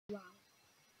Wow.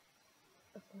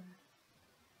 Okay.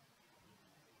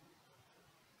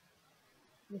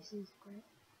 This is great.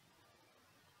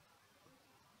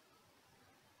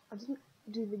 I didn't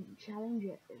do the challenge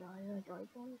yet, did I? Like I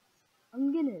promised.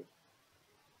 I'm gonna.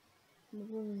 My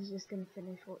brother's just gonna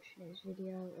finish watching his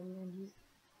video and then he's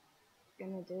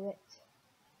gonna do it.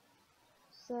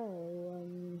 So,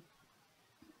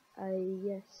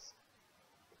 yes.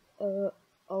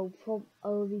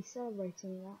 I'll be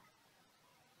celebrating that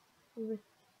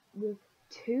with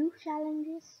 2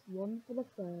 challenges, one for the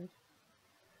 3rd,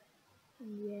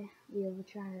 and yeah, the other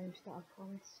challenge that I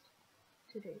promised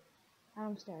to do. And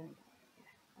I'm staring at it.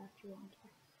 Yeah, actually want to.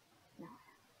 Now.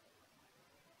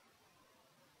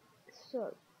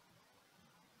 So,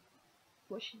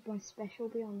 what should my special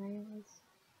be on nails?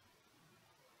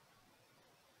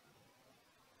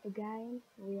 A game?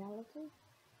 Reality?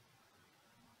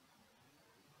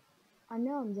 I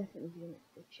know I'm definitely doing it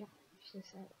for the challenge to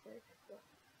celebrate it, but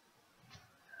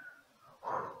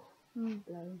I'm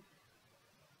blown.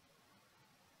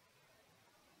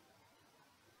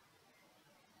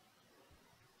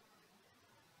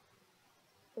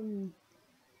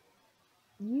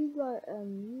 You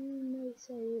may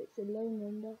say it's a low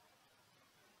number,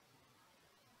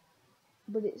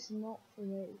 but it's not for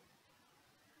me.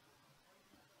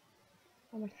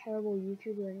 I'm a terrible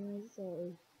YouTuber anyway,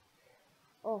 so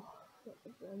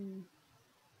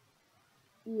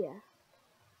yeah.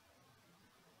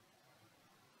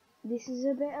 This is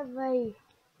a bit of a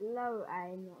low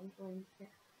aim that I'm trying to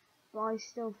get, but I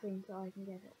still think that I can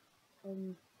get it.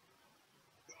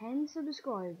 10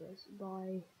 subscribers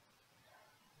by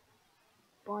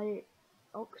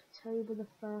October the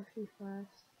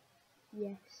 31st.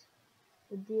 Yes.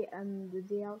 The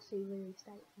DLC release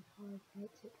date for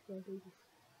 586 release.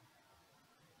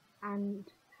 And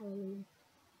Halloween.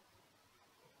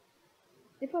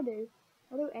 If I do,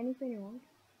 I'll do anything you want.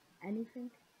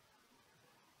 Anything.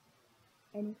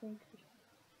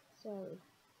 So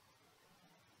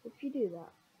if you do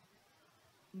that,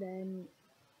 then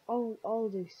I'll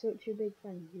do such a big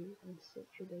thank you and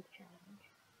such a big challenge.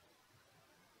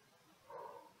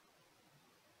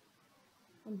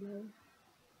 I'm blown.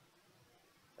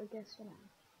 I guess for now.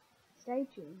 Stay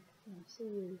tuned and I'll see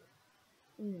you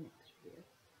in the next video.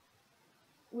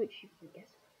 Which you can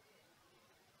guess.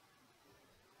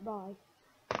 Bye.